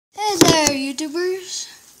there, YouTubers.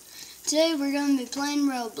 Today we're going to be playing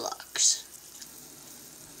Roblox.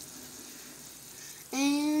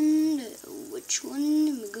 And which one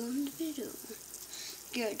am I going to be doing?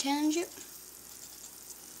 Garrett Township.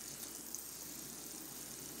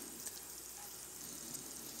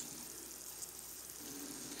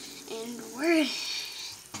 And we're...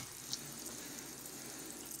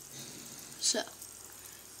 So,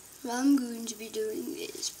 what I'm going to be doing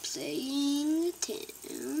is playing the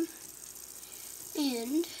town.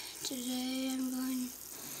 And today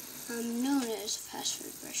I'm known as a fast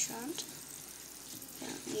food restaurant. I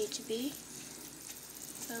don't need to be.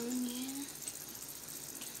 Phone, yeah.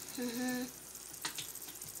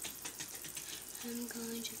 I'm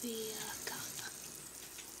going to be a cop.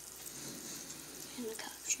 In the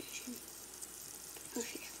cop station. Over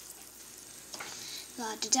here.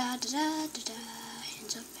 La da da da da da da.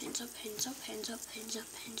 Hands up, hands up, hands up, hands up, hands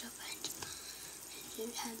up, hands up, hands up.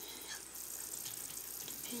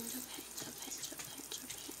 Hands up, hands up, hands up, hands up, hands up, hands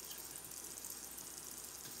up.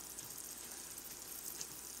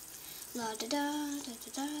 La da da da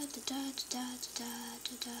da da da da da da da da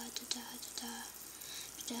da da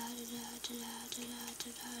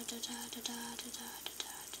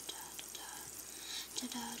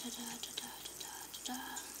da.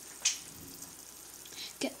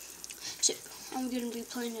 Okay, so I'm going to be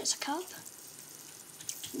playing as a cop.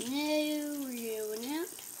 Now we're going out.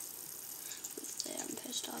 I'm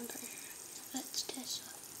pissed on her. Let's test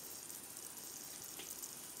her.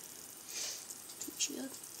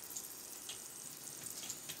 Shield.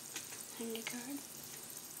 And the card.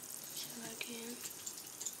 So I can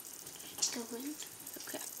go in.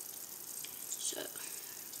 Okay. So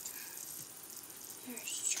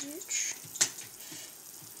there's church.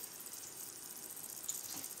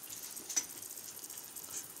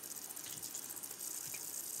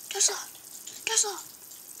 Tesla! Tesla!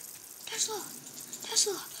 Tesla!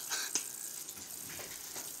 Tesla!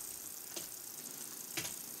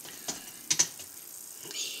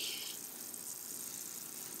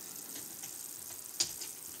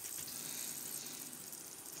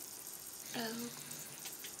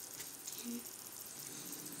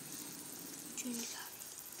 Junior cop.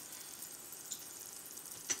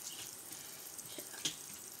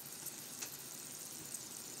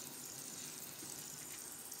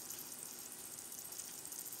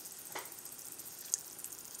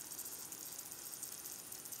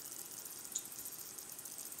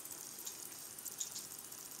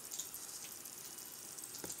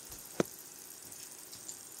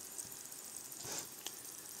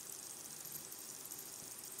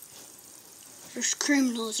 There's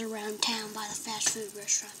criminals around town by the fast food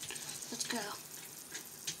restaurant. Let's go.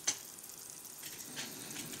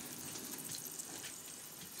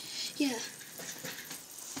 Yeah.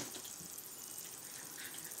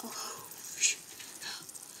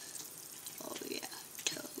 Oh yeah,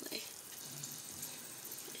 totally.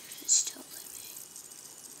 It's totally me.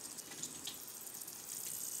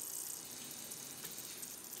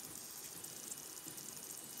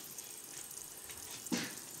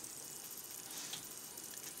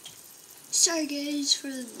 Sorry guys for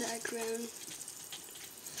the background.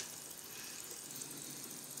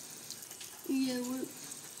 Yeah,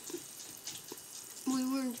 we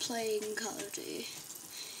were playing Call of Duty,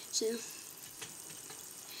 so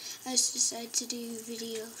I just decided to do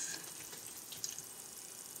videos.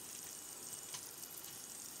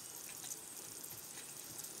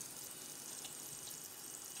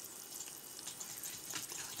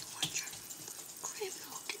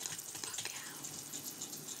 Criminal, get the fuck out.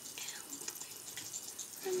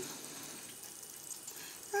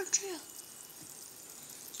 Road trail.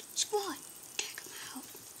 Squad, take him out.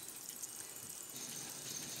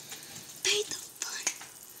 Pay the fun.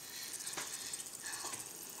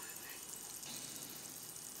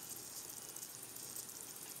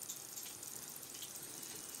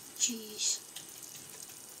 Jeez.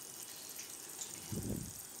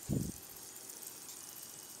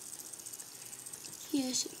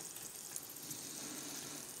 Yes.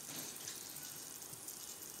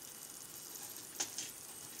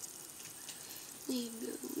 We're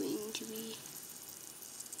going to be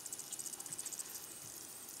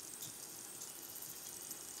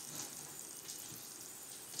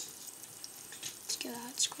let's go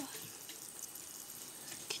out, squad.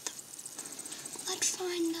 Let's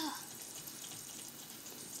find the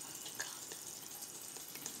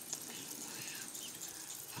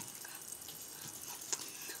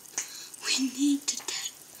we need to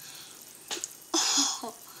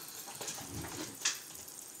oh.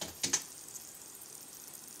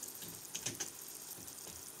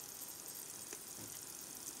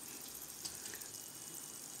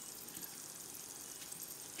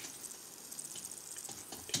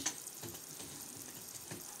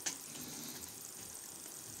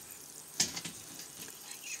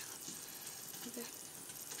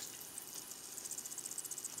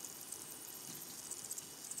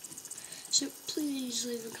 So please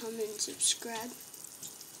leave a comment and subscribe.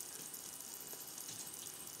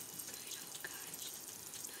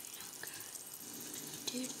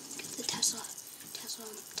 Dude, get the Tesla. Tesla,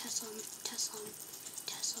 Tesla, Tesla,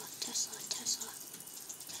 Tesla, Tesla, Tesla,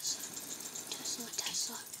 Tesla, Tesla,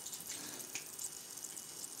 Tesla.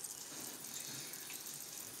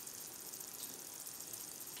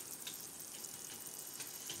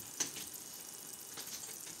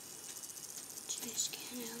 Just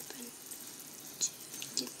can't open. Dude,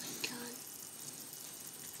 get my gun.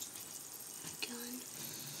 My gun.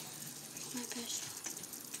 Where's my pistol?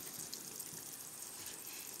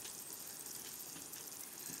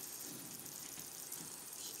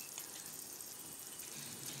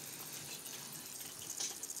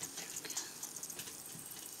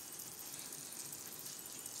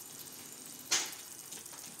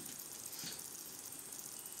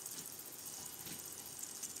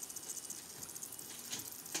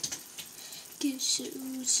 So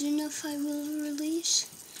soon enough I will release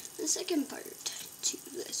the second part to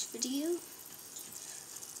this video.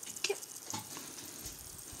 Okay.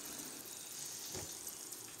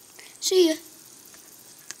 See ya.